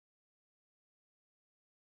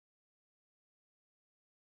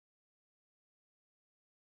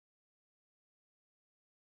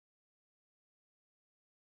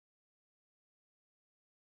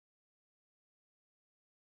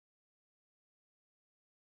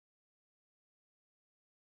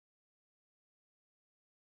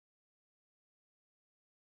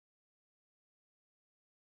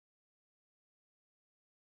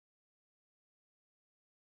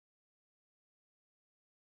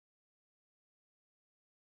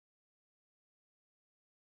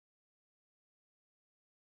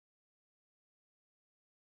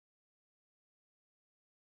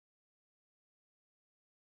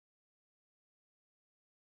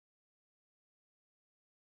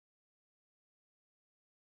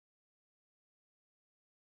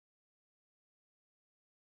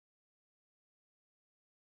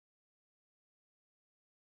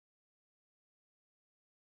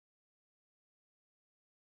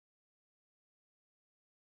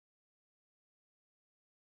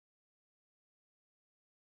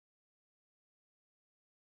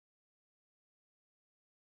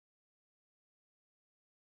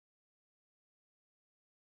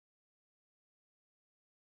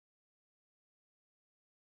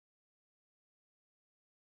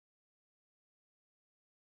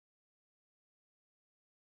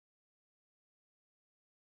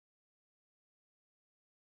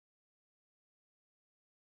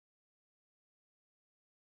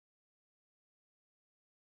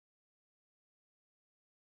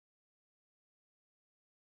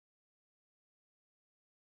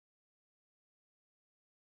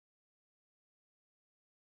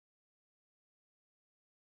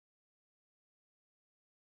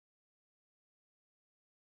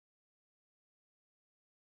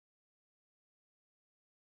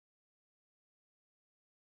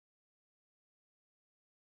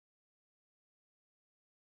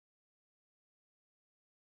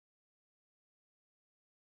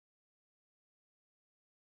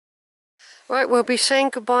Right, we'll be saying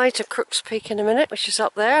goodbye to Crook's Peak in a minute, which is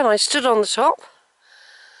up there, and I stood on the top.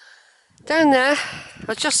 Down there,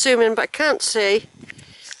 I'll just zoom in but I can't see,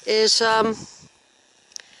 is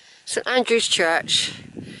St Andrew's Church.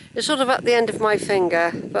 It's sort of at the end of my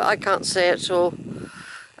finger, but I can't see it at all.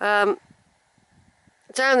 Down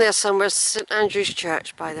there somewhere is St Andrew's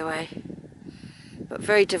Church, by the way. But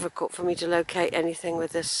very difficult for me to locate anything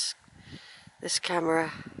with this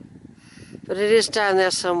camera. But it is down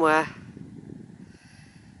there somewhere.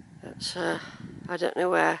 But I don't know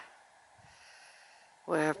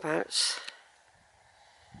whereabouts.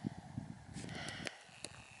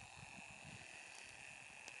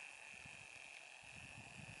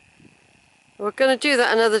 We're going to do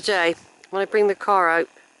that another day when I bring the car out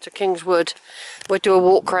to Kingswood. We'll do a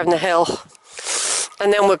walk around the hill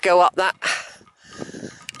and then we'll go up that.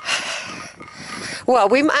 Well,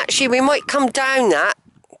 we might come down that,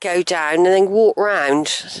 go down and then walk round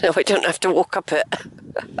so I don't have to walk up it.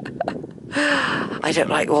 I don't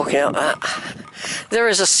like walking up that. There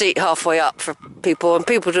is a seat halfway up for people and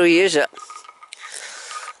people do use it.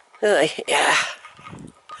 Do they? Yeah.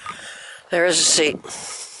 There is a seat.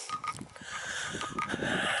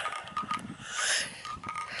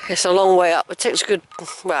 It's a long way up. It takes a good,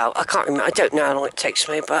 well, I can't remember, I don't know how long it takes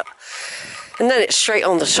me, but, and then it's straight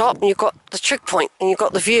on the top and you've got the trig point and you've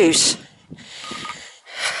got the views.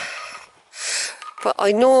 But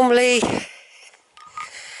I normally,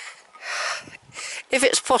 if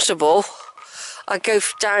it's possible, I go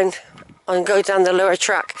down the lower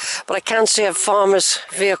track, but I can see a farmer's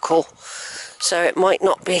vehicle, so it might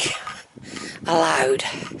not be allowed,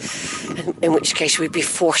 in which case we'd be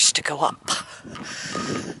forced to go up.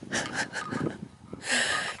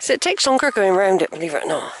 So it takes longer going around it, believe it or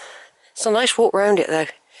not. It's a nice walk around it though.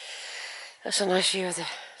 That's a nice view of the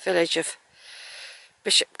village of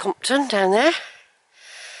Bishop Compton down there.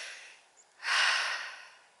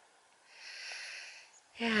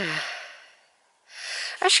 Yeah.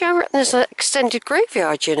 Actually, I reckon there's an extended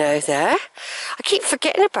graveyard, you know, there. I keep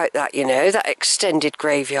forgetting about that, you know, that extended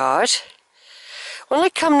graveyard. When I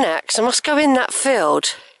come next, I must go in that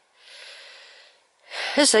field.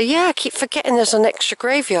 Is there? Yeah, I keep forgetting there's an extra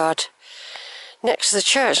graveyard next to the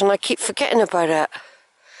church, and I keep forgetting about it.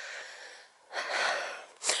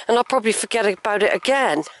 And I'll probably forget about it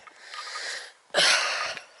again.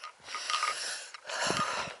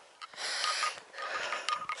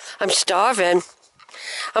 I'm starving.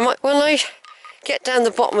 When I get down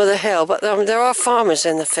the bottom of the hill, but there are farmers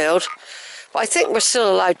in the field, but I think we're still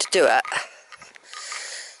allowed to do it.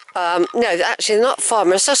 No, actually they're not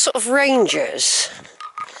farmers, they're sort of rangers.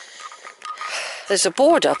 There's a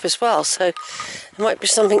board up as well, so there might be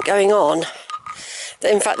something going on.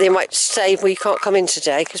 In fact, they might say, well, you can't come in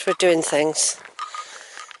today because we're doing things,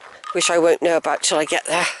 which I won't know about till I get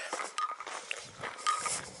there.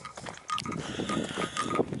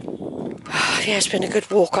 Yeah, it's been a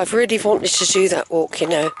good walk. I've really wanted to do that walk, you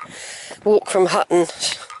know. Walk from Hutton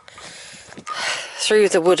through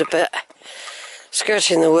the wood a bit,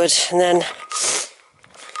 skirting the wood, and then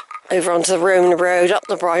over onto the Roman road, up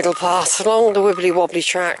the bridle path, along the wibbly wobbly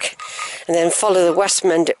track, and then follow the West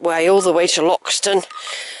Mendip way all the way to Loxton,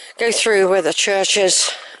 go through where the church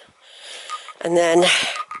is, and then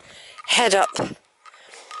head up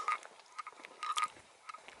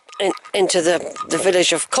into the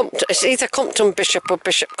village of Compton. It's either Compton Bishop or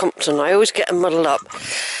Bishop Compton. I always get them muddled up.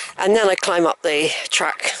 And then I climb up the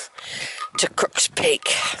track to Crook's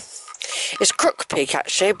Peak. It's Crook Peak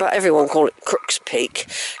actually, but everyone call it Crook's Peak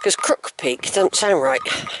because Crook Peak doesn't sound right.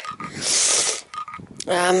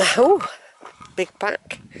 Oh, big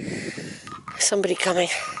pack. Somebody coming.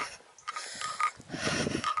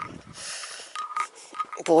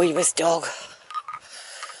 Boy with dog.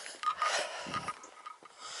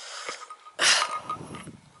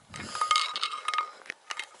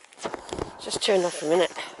 Just turn off a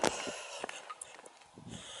minute.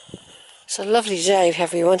 It's a lovely day,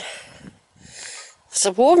 everyone. It's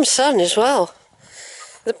a warm sun as well.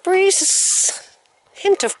 The breeze is a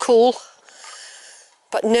hint of cool,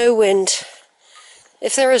 but no wind.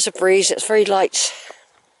 If there is a breeze, it's very light.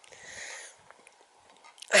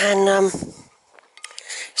 And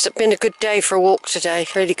it's been a good day for a walk today.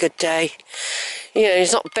 Really good day. You know,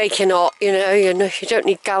 it's not baking hot. You know, you don't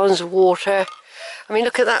need gallons of water. I mean,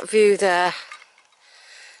 look at that view there.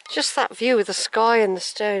 Just that view of the sky and the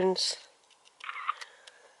stones.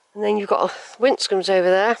 And then you've got Winscombe's over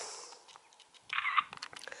there.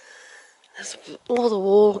 There's all the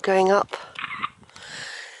wall going up.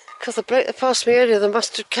 Because the bloke that passed me earlier, the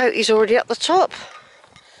mustard coat, he's already at the top.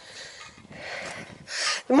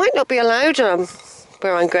 It might not be allowed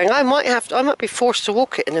where I'm going. I might be forced to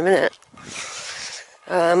walk it in a minute.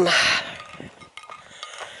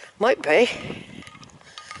 Might be.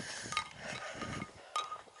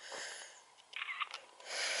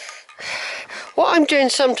 What I'm doing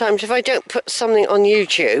sometimes, if I don't put something on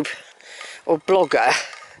YouTube or Blogger,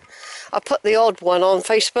 I put the odd one on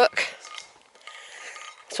Facebook.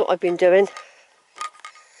 That's what I've been doing.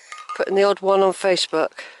 Putting the odd one on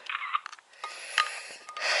Facebook.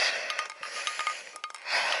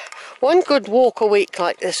 One good walk a week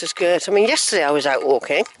like this is good. I mean, yesterday I was out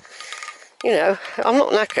walking. You know, I'm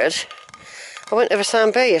not knackered. I went over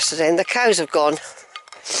Sand Bay yesterday and the cows have gone.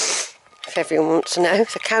 If everyone wants to know,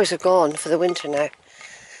 the cows have gone for the winter now.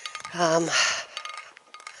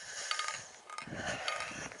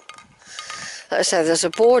 Like I said, there's a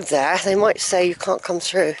board there. They might say you can't come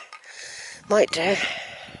through. Might do.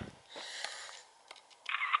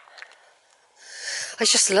 I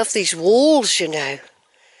just love these walls, you know,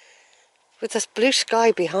 with this blue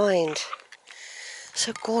sky behind.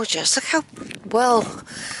 So gorgeous. Look how well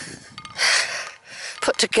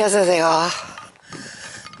put together they are.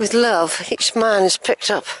 With love, each man has picked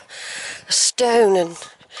up a stone and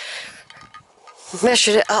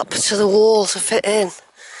measured it up to the wall to fit in.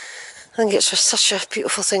 I think it's just such a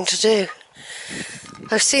beautiful thing to do.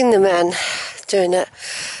 I've seen the men doing it.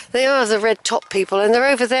 They are the red top people and they're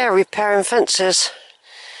over there repairing fences.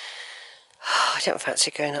 Oh, I don't fancy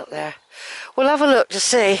going up there. We'll have a look to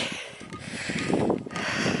see.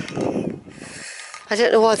 I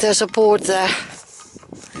don't know why there's a board there.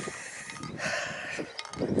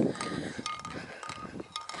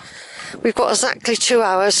 We've got exactly 2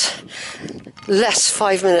 hours, less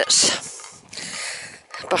 5 minutes.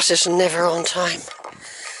 Buses are never on time,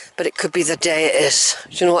 but it could be the day it is.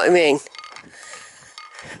 Do you know what I mean?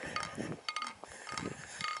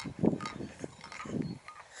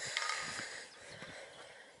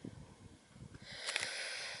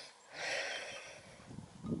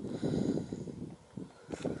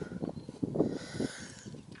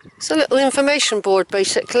 It's a little information board,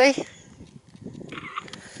 basically.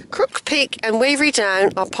 Crook Peak and Wavering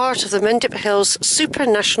Down are part of the Mendip Hills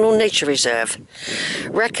Supranational Nature Reserve,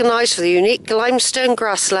 recognised for the unique limestone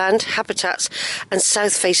grassland habitats and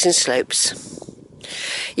south-facing slopes.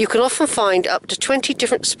 You can often find up to 20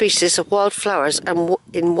 different species of wildflowers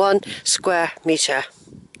in 1 square metre.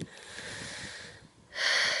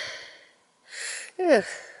 Yeah,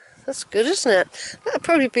 that's good, isn't it? That'll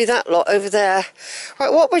probably be that lot over there.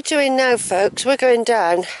 Right, what we're doing now, folks, we're going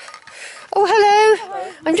down. Oh, hello.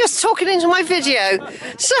 Hello. I'm just talking into my video.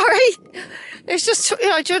 Sorry. It's just, you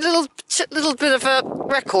know, I do a little bit of a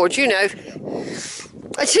record, you know.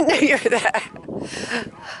 I didn't know you were there.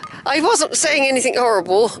 I wasn't saying anything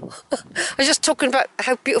horrible. I was just talking about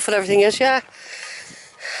how beautiful everything is, yeah.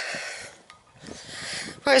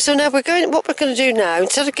 Right, so now what we're going to do now,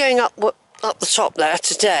 instead of going up the top there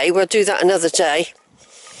today, we'll do that another day.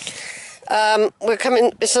 We're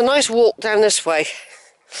coming, it's a nice walk down this way.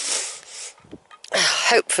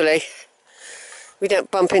 Hopefully we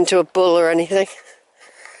don't bump into a bull or anything.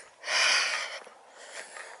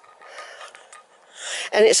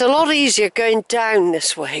 And it's a lot easier going down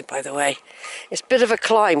this way, by the way. It's a bit of a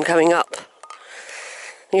climb coming up.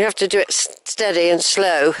 You have to do it steady and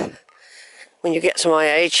slow when you get to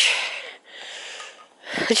my age.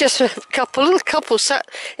 Just a little couple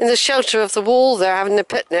sat in the shelter of the wall there having a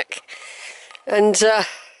picnic. And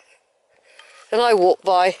I walked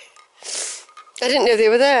by. I didn't know they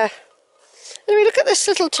were there. I mean, look at this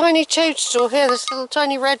little tiny toadstool here, this little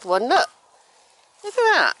tiny red one. Look. Look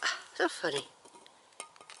at that. So funny.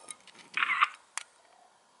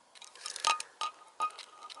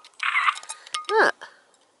 Look.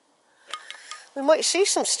 We might see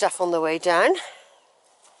some stuff on the way down.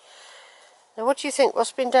 Now, what do you think?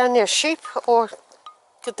 What's been down there? Sheep, or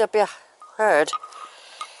could there be a herd?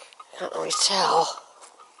 Can't always tell.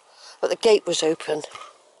 But the gate was open.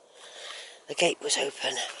 The gate was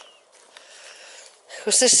open.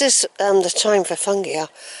 Because this is the time for fungi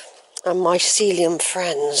and mycelium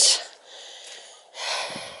friends.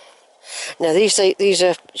 Now these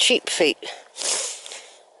are sheep feet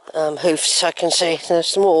hoofs, I can see. They're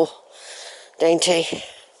small, dainty.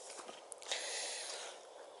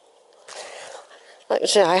 Like I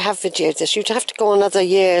say, I have videoed this. You'd have to go on other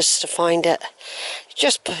years to find it.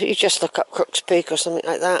 You just look up Crook's Peak or something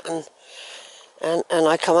like that, and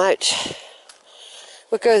I come out.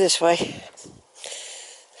 We'll go this way.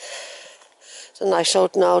 It's a nice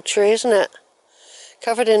old gnarled tree, isn't it?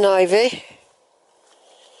 Covered in ivy.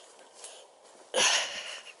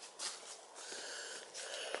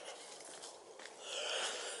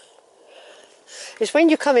 It's when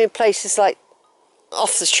you come in places like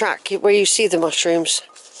off the track where you see the mushrooms.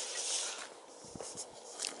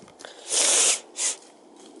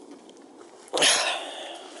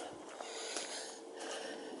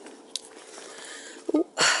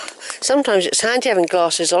 Sometimes it's handy having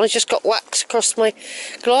glasses on. I just got wax across my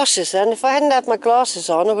glasses then. If I hadn't had my glasses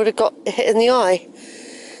on, I would have got hit in the eye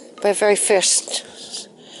by a very fierce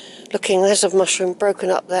looking. There's a mushroom broken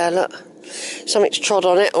up there, look. Something's trod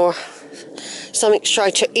on it, or something's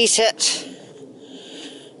tried to eat it.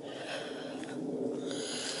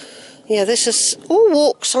 Yeah, this is all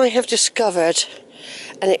walks I have discovered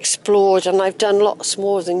and explored, and I've done lots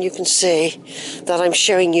more than you can see that I'm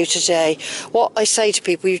showing you today. What I say to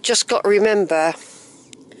people, you've just got to remember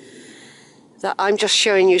that I'm just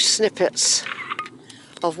showing you snippets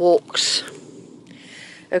of walks.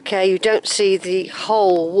 Okay, you don't see the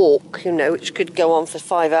whole walk, you know, which could go on for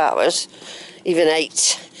 5 hours, even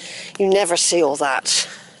 8. You never see all that.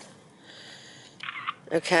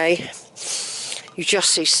 Okay, you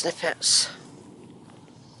just see snippets.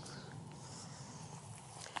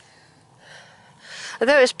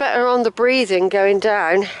 Although it's better on the breathing going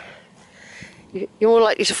down, you're more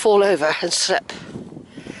likely to fall over and slip.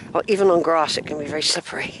 Or even on grass it can be very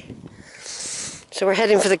slippery. So we're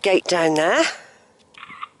heading for the gate down there.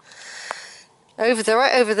 Over there,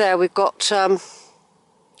 right over there, we've got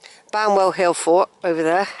Barnwell Hill Fort over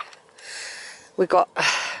there. We've got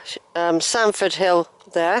Sanford Hill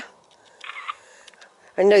there.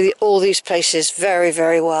 I know all these places very,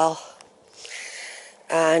 very well.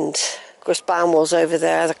 And of course, Barnwell's over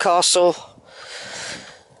there, the castle.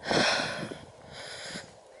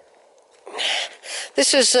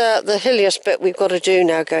 This is the hilliest bit we've got to do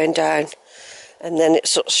now going down. And then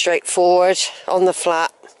it's sort of straightforward on the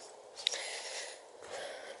flat.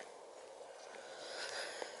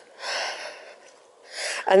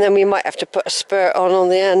 And then we might have to put a spurt on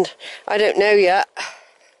the end. I don't know yet.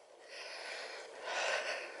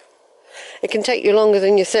 It can take you longer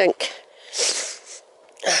than you think.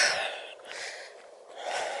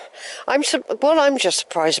 What I'm just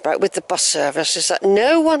surprised about with the bus service is that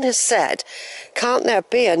no one has said, can't there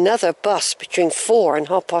be another bus between 4 and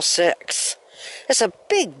 6:30? There's a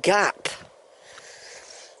big gap.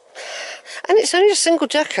 And it's only a single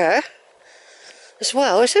decker as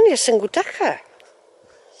well. It's only a single decker.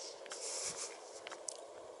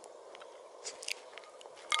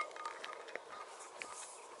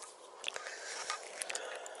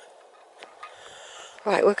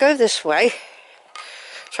 Right, we'll go this way.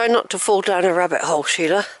 Try not to fall down a rabbit hole,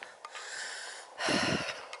 Sheila.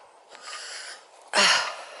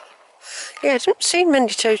 Yeah, I haven't seen many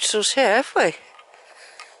toadstools here, have we?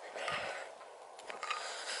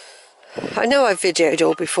 I know I've videoed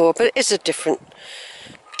all before, but it is a different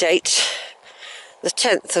date. The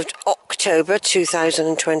 10th of October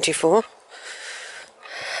 2024.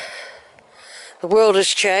 The world has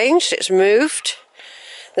changed, it's moved.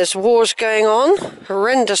 There's wars going on,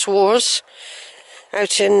 horrendous wars.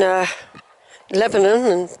 Out in Lebanon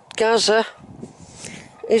and Gaza,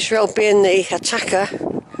 Israel being the attacker,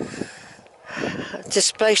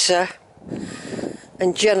 displacer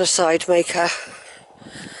and genocide maker.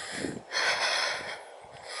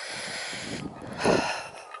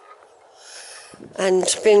 And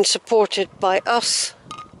being supported by us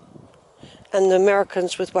and the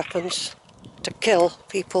Americans with weapons to kill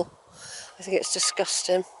people. I think it's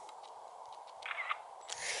disgusting.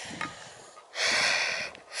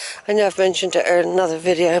 I know I've mentioned it in another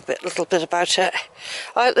video, a little bit about it.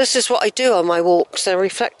 This is what I do on my walks. They're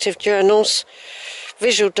reflective journals,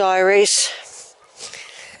 visual diaries,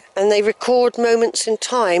 and they record moments in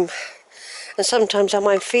time, and sometimes how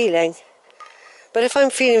I'm feeling. But if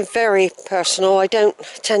I'm feeling very personal, I don't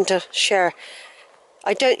tend to share.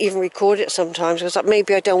 I don't even record it sometimes, because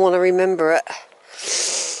maybe I don't want to remember it.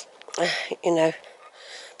 You know.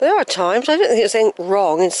 But there are times, I don't think there's anything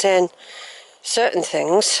wrong in saying certain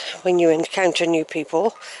things when you encounter new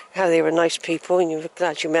people, how they were nice people and you're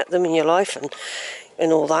glad you met them in your life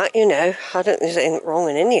and all that, you know. I don't think there's anything wrong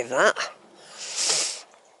in any of that.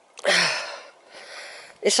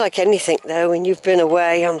 It's like anything though, when you've been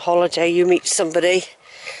away on holiday, you meet somebody.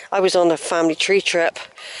 I was on a family tree trip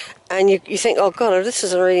and you think, oh God, this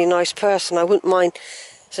is a really nice person, I wouldn't mind.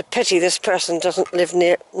 It's a pity this person doesn't live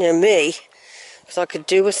near me, because I could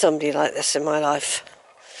do with somebody like this in my life.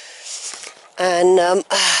 And I'm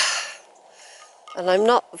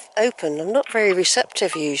not open, I'm not very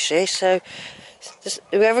receptive usually, so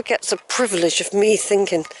whoever gets the privilege of me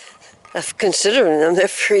thinking, of considering them, they're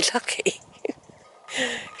very lucky.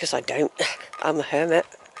 Because I don't, I'm a hermit.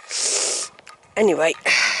 Anyway,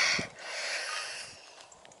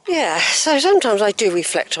 yeah, so sometimes I do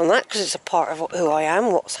reflect on that, because it's a part of who I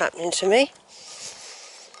am, what's happening to me.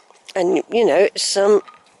 And, you know, it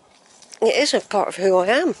is a part of who I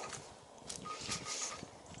am.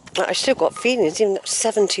 I still got feelings, even at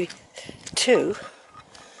 72.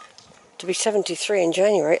 to be 73 in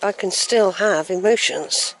January, I can still have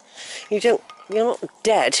emotions. You're not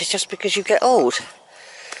dead just because you get old.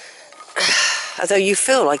 Although you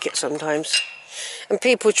feel like it sometimes. And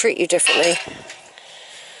people treat you differently.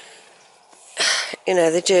 You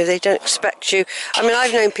know, they do. They don't expect you. I mean,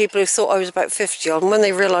 I've known people who thought I was about 50 odd, and when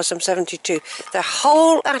they realise I'm 72, their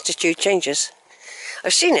whole attitude changes.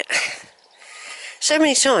 I've seen it so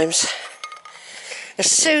many times. As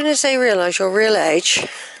soon as they realise your real age,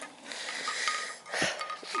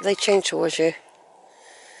 they change towards you.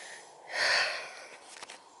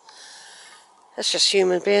 That's just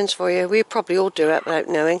human beings for you. We probably all do it without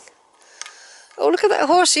knowing. Oh, look at that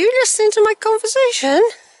horse. Are you listening to my conversation?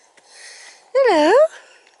 Hello?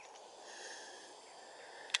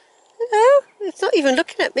 Hello? It's not even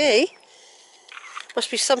looking at me. Must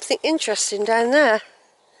be something interesting down there.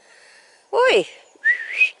 Oi!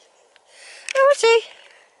 Oh, is he?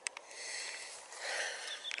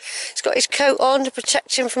 He's got his coat on to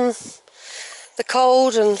protect him from the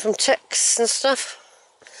cold and from ticks and stuff.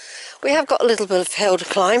 We have got a little bit of hill to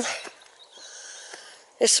climb.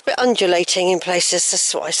 It's a bit undulating in places,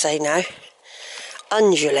 that's what I say now.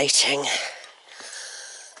 Undulating.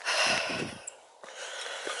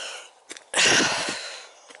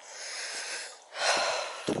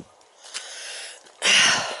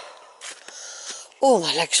 Oh,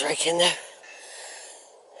 my legs are aching though.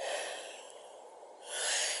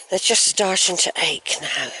 They're just starting to ache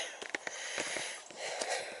now.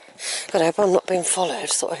 God, I hope I'm not being followed.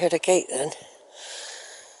 Thought I heard a gate then.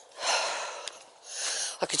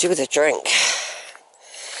 I could do with a drink.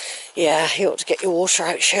 Yeah, you ought to get your water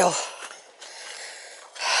out, Sheila.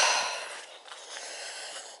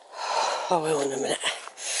 I will in a minute.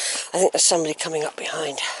 I think there's somebody coming up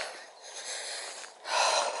behind.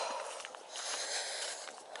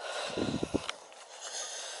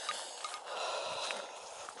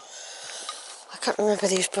 I can't remember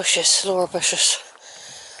these bushes, laurel bushes.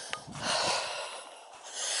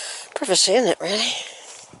 Privacy, isn't it, really?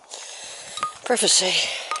 Privacy.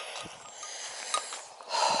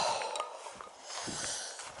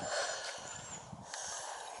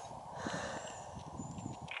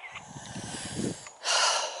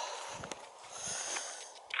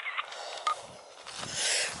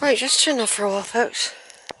 Right, just turn off for a while, folks.